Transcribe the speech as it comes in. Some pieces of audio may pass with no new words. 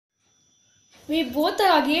we both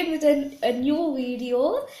are again with a new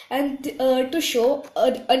video and to show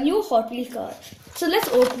a new Hot Wheels car. So let's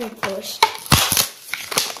open it first.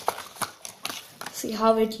 See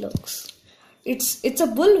how it looks. It's a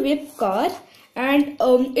bullwhip car and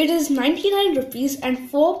it is 99 rupees and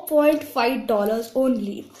 $4.5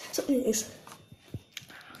 only. So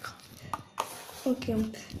okay,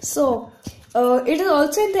 so it is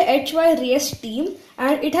also in the HY race team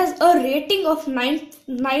and it has a rating of 9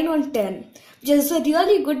 on 10, which is a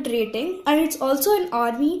really good rating, and it's also an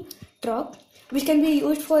army truck which can be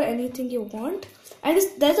used for anything you want. And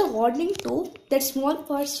there's a warning too that small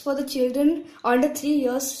parts for the children under 3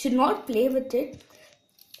 years should not play with it.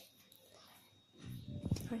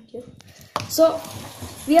 Thank you. So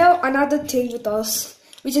we have another thing with us,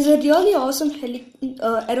 which is a really awesome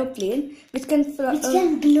aeroplane which can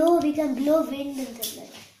blow. We can blow wind into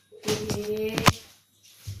it.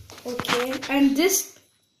 Okay, and this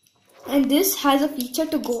has a feature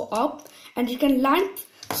to go up, and you can land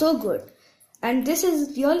so good. And this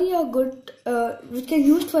is really a good which can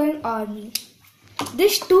use for an army.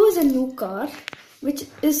 This too is a new car, which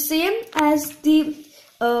is same as the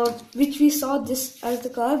which we saw this as the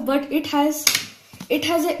car, but it has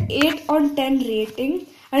an 8 on 10 rating,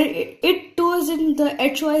 and it too is in the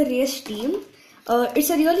HY race team.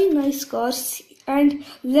 It's a really nice car, and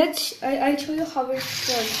I'll show you how it runs.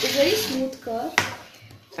 It's a very smooth car.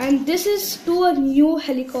 And this is to a new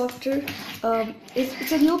helicopter.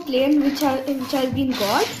 It's a new plane which has been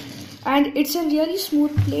got, and it's a really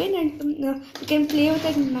smooth plane, and you can play with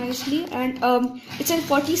it nicely. And it's a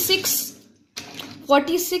 46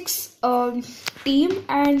 team,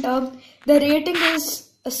 and the rating is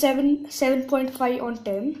a 7.5 on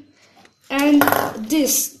 10. And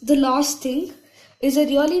the last thing is a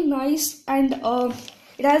really nice, and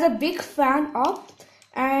it has a big fan up,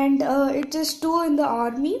 and it is too in the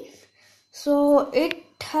army, so it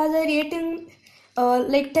has a rating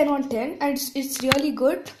like 10 on 10, and it's really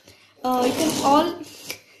good. You can all,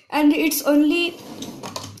 and it's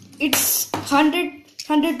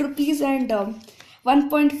 100 rupees and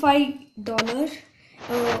 $1.5.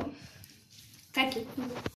 Thank you.